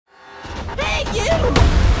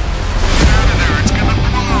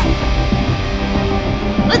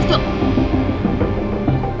Let's go.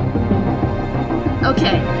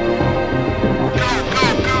 Okay.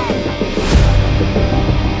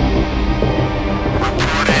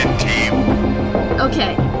 Report in, team.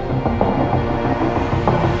 Okay.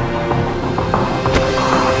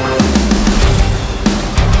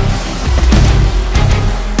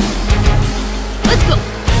 Let's go.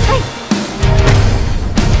 Hey.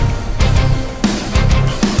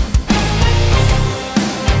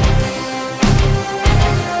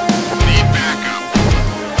 Need backup.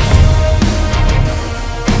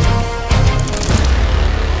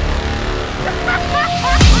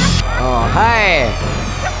 Oh, hi.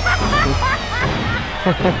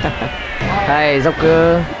 Hi,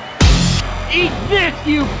 Joker. Eat this,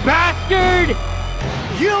 you bastard!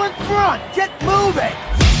 You in front! Get moving!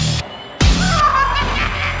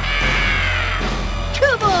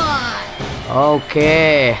 Come on!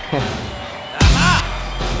 Okay.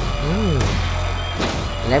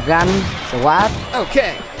 Left gun, swat.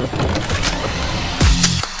 Okay.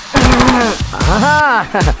 Aha.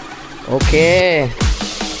 Okay.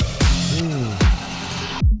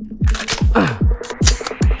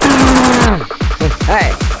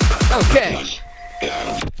 Hey. Okay.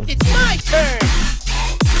 It's my turn!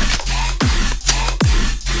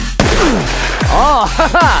 Oh,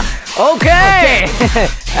 okay.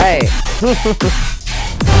 Hey.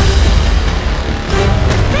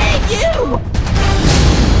 Hey, you!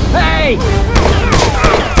 Hey.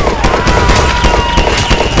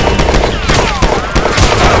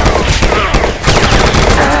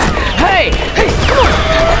 Hey. Hey. Come on.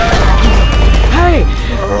 Hey.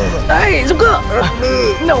 Hey, Joker.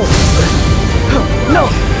 No. No.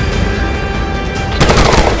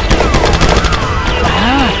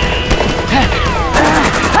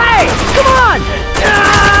 Hey, come on!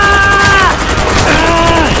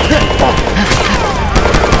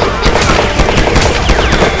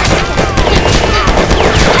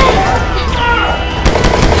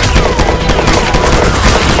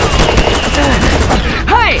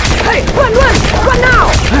 Hey, hey, run, run, run now!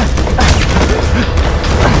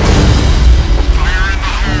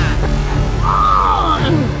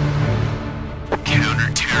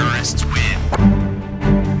 Counter-terrorists win.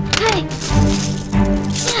 Hey.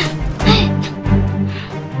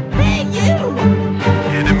 Hey, you!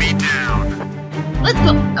 Enemy down. Let's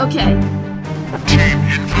go. Okay. Team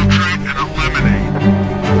infiltrate and eliminate.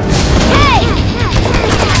 Hey!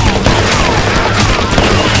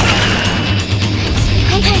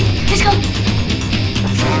 Hey, hey, let's go.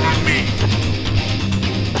 Follow me.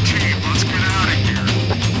 Team, let's get out of here.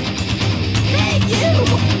 Hey, you!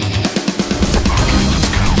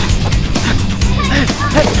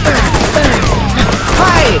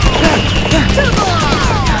 Hey! Come on!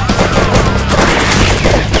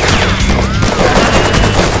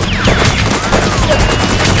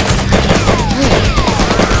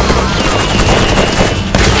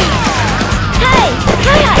 Hey!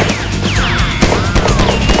 Hey!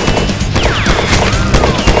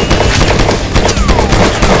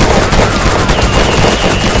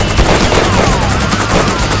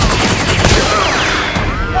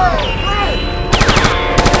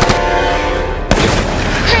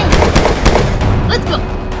 Let's go.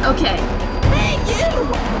 Okay. Hey, you!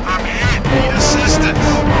 I'm hit. Need assistance.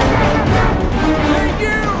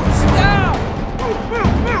 Stop!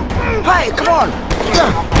 Hey, come on!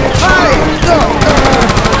 Hey!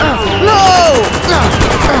 No!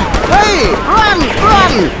 Hey! Run!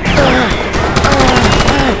 Run!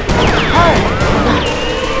 Hey!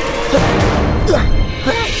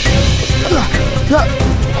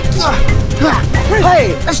 Let's go! Hey!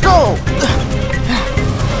 Let's go.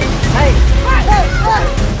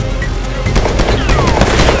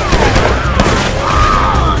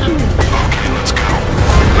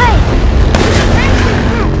 Hey!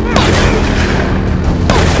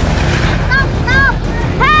 Stop! Stop!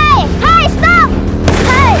 Hey! Hey! Stop!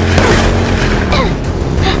 Hey!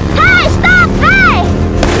 Hey! Stop! Hey!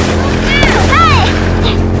 Hey!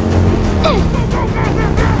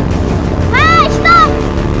 Hey! Stop!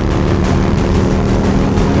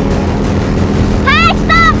 Hey!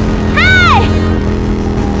 Stop! Hey!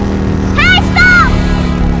 Hey! Stop!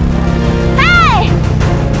 Hey!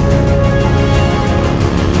 Stop!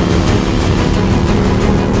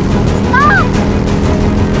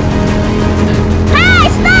 Hey!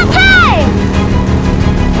 Stop! Hey!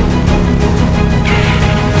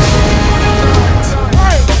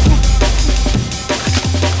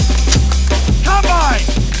 Come on!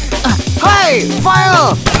 Hey!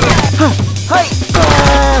 Fire! Hey!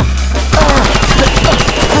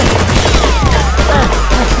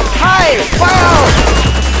 Hey! Fire!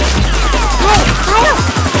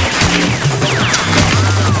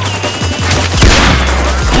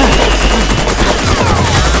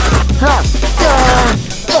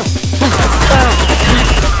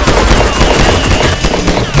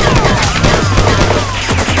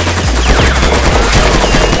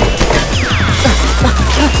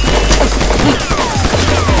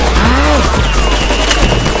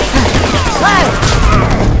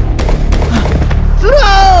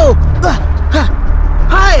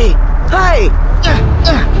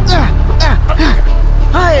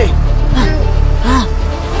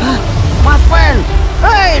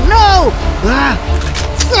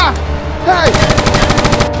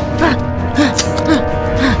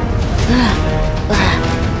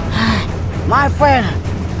 My friend.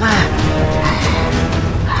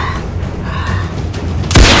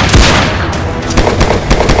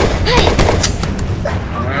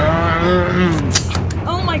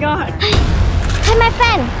 Oh my god. Hey, my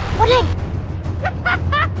friend. What like?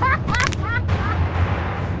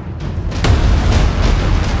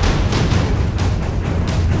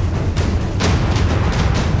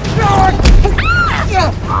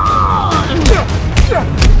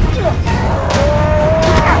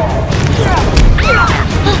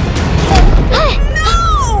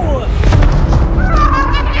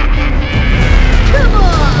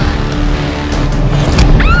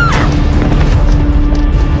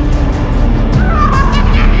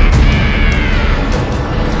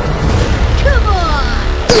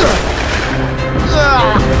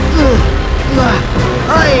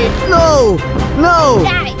 Hey, no! No!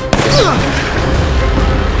 Die.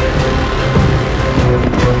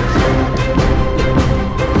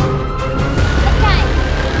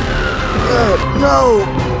 No!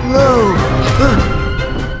 No!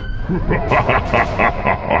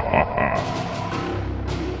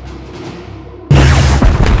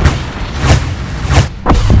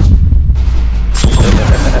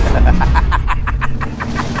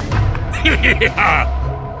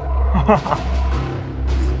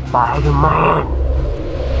 Spiderman.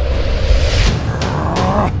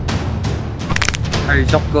 Hey,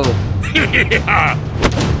 Joker.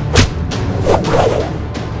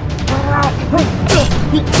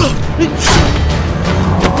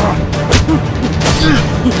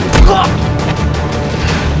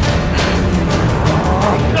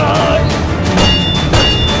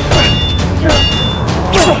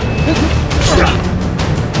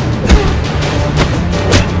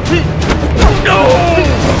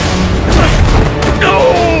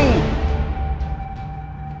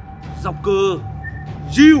 Joker,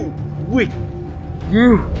 you weak.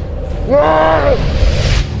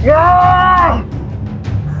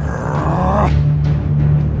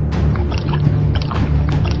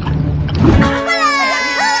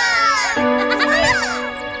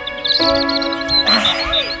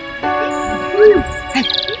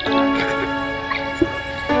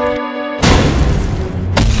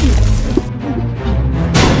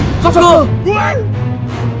 Joker!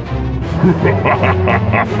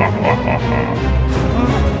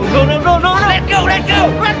 No, let go.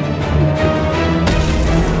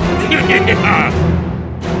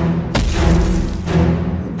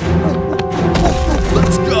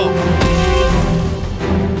 Let's go!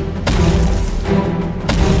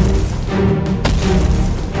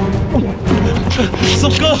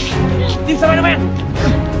 Joker, this Spiderman.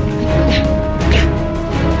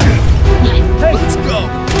 Let's go!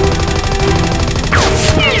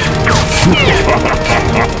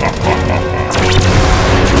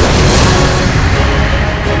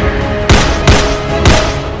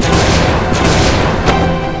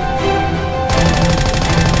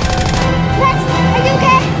 Rex, are you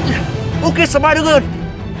okay? Okay, Spiderman.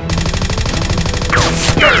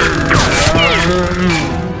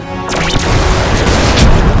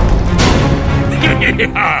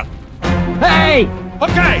 Hey!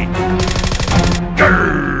 Okay!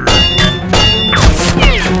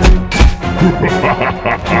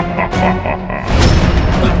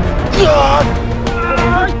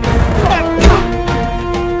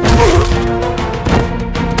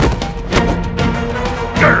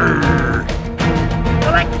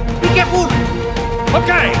 Be careful!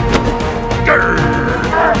 Okay!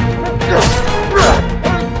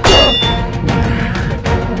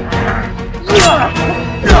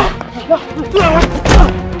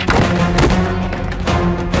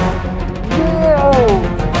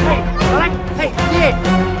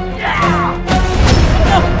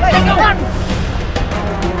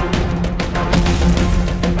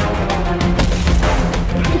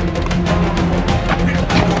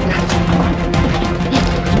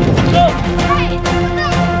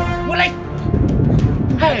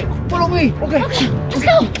 Hey, follow me. Okay. Let's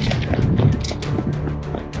go.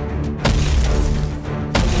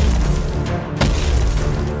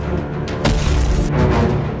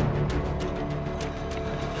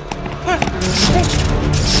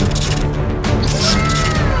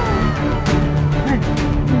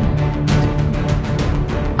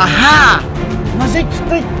 Aha! Magic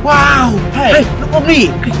stick. Wow! Hey, look at me.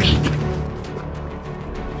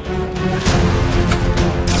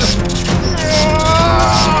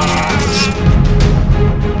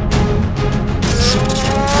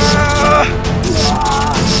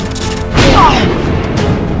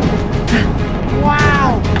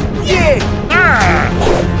 Wow! Yeah!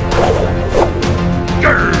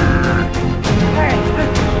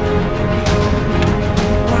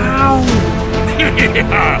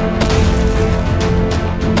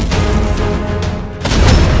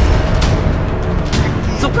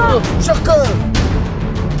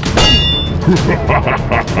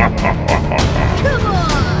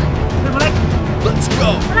 Let's go.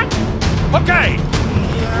 Okay.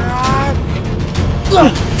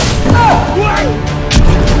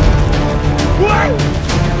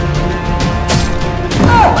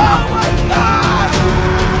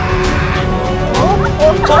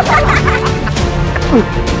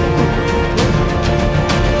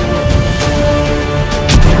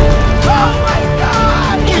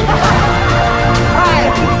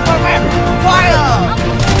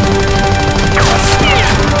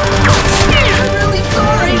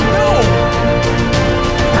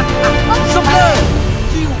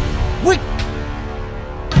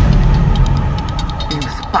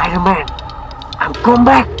 Spider-Man, I'm come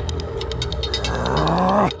back.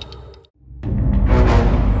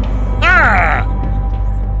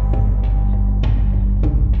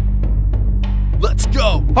 Let's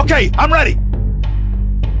go. Okay, I'm ready.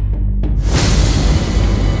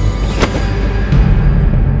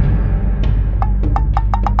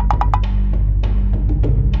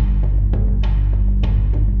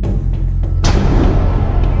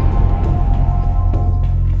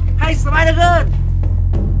 Hey, Spider-Man!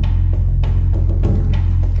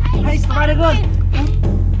 Hey, Spider-Man!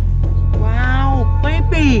 Wow,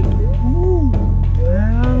 baby! Ooh,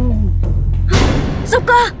 wow!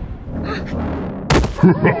 Suka!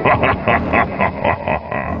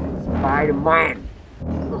 Spider-Man!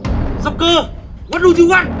 Sucker! What do you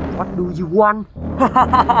want? What do you want?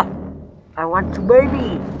 I want to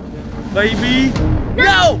baby! Baby.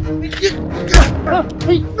 No.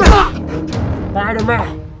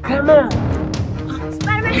 Spider-Man, come on!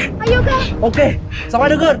 Spider-Man, are you okay? Okay,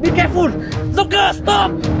 Spider-Man, be careful! Sucker,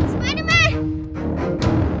 stop! Spider-Man!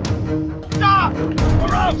 Stop,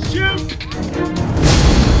 or I'll shoot.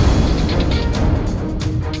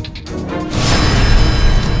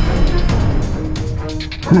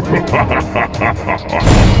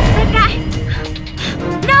 That guy!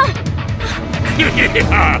 No!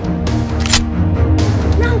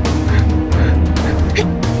 No!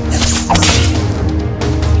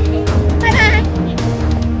 Bye-bye!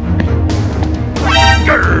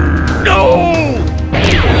 No!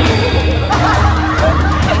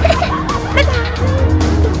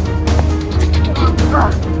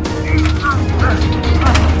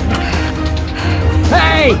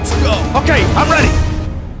 Hey! Let's go. Okay, I'm ready.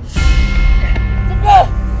 No!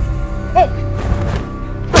 Good!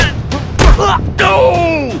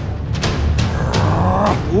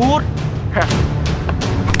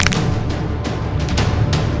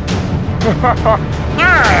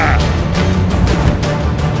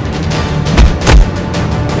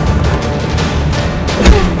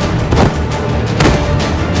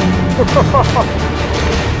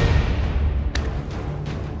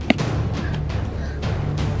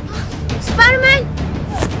 Spider-Man!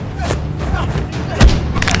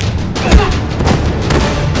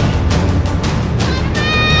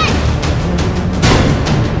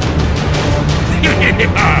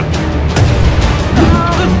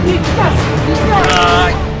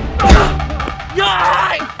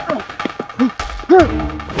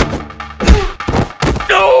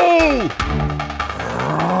 No!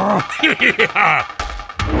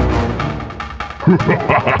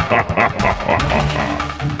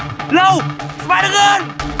 No! Spider-Man!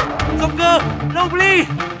 Sucker! No, please!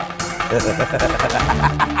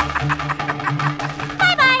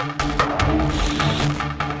 Bye-bye!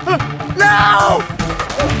 No!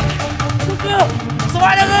 Sucker!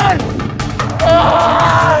 Spider-Man!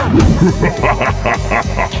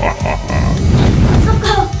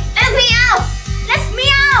 Suka! Let me out! Let me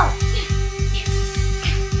out!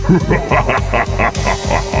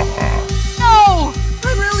 No!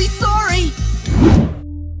 I'm really sorry!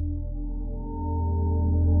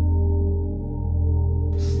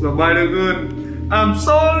 Spider-Man, I'm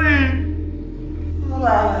sorry.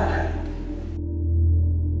 What?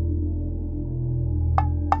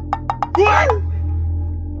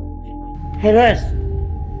 Hey, Res!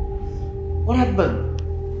 What happened?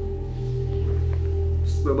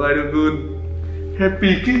 Spider-Man,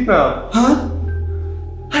 happy kick now.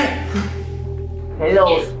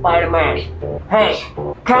 Hello, Spider-Man. Hey,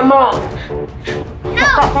 come on! No!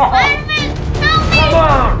 Spider-Man! Help me! Come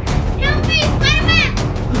on! Help me, Spider-Man!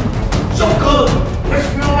 So good! Let's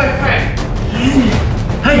go, my friend!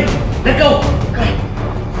 Hey, let's go!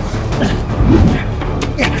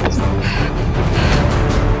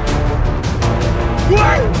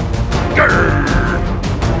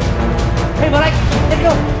 Hey, Mike, let's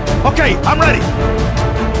go! Okay, I'm ready.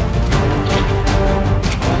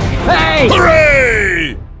 Hey!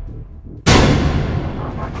 Hooray!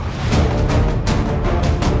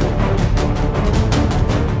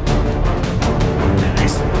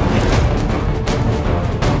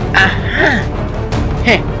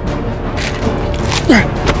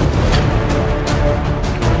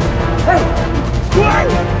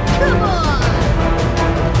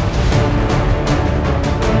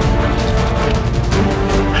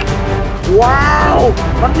 Wow,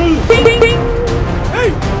 Money. Bing, bing, bing. Hey!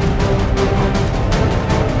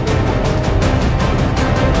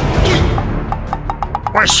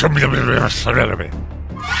 Why some of me? Let's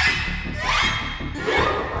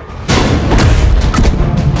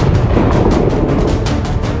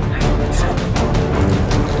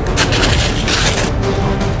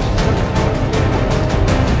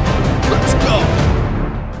go!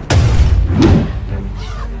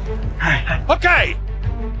 Okay!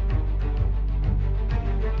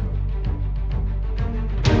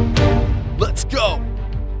 Let's go!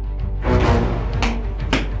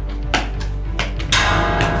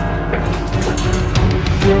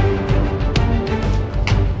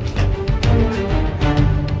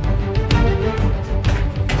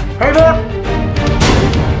 Hey, man.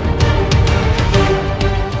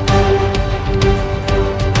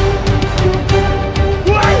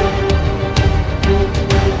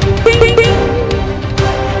 Bing, bing, bing.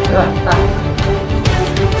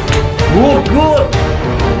 Good, good.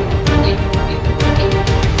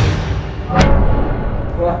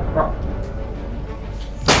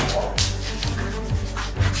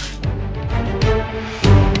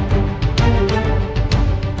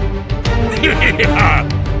 Yeah.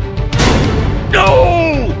 No!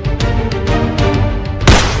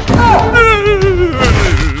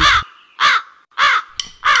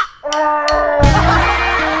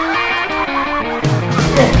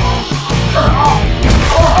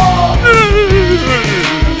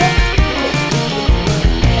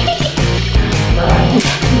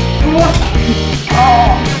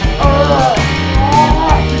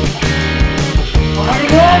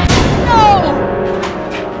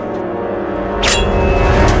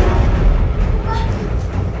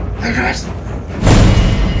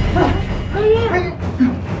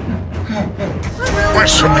 Why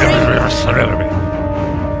some of me?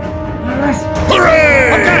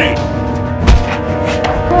 Hooray! Okay!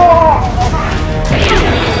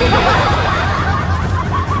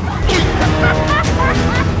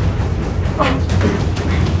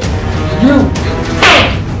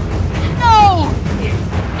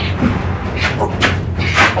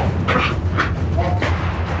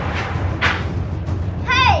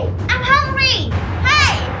 Hey, I'm hungry.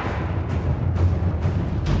 Hey,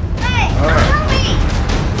 I'm hungry.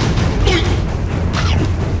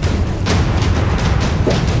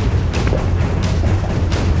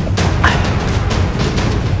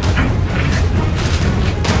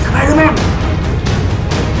 Spiderman.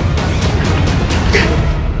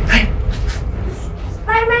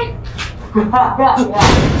 Spiderman.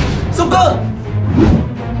 Sugar.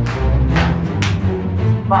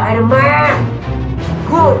 Spiderman.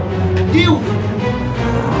 Good. You.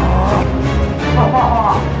 No!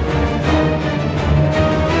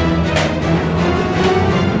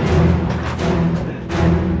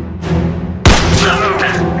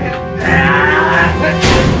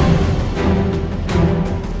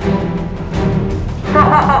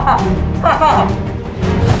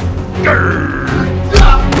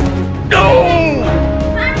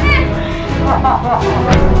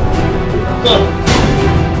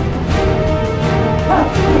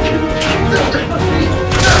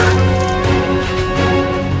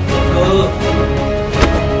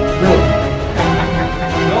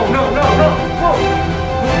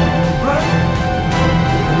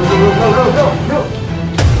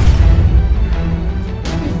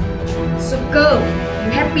 So girl,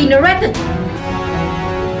 you have been arrested.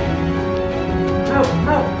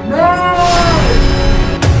 No!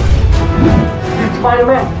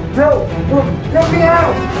 Spider-Man! No! Let me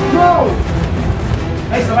out! No!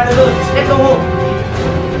 Hey, Spider-Man! Let's go home!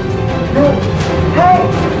 No! Hey!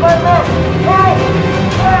 Spider-Man!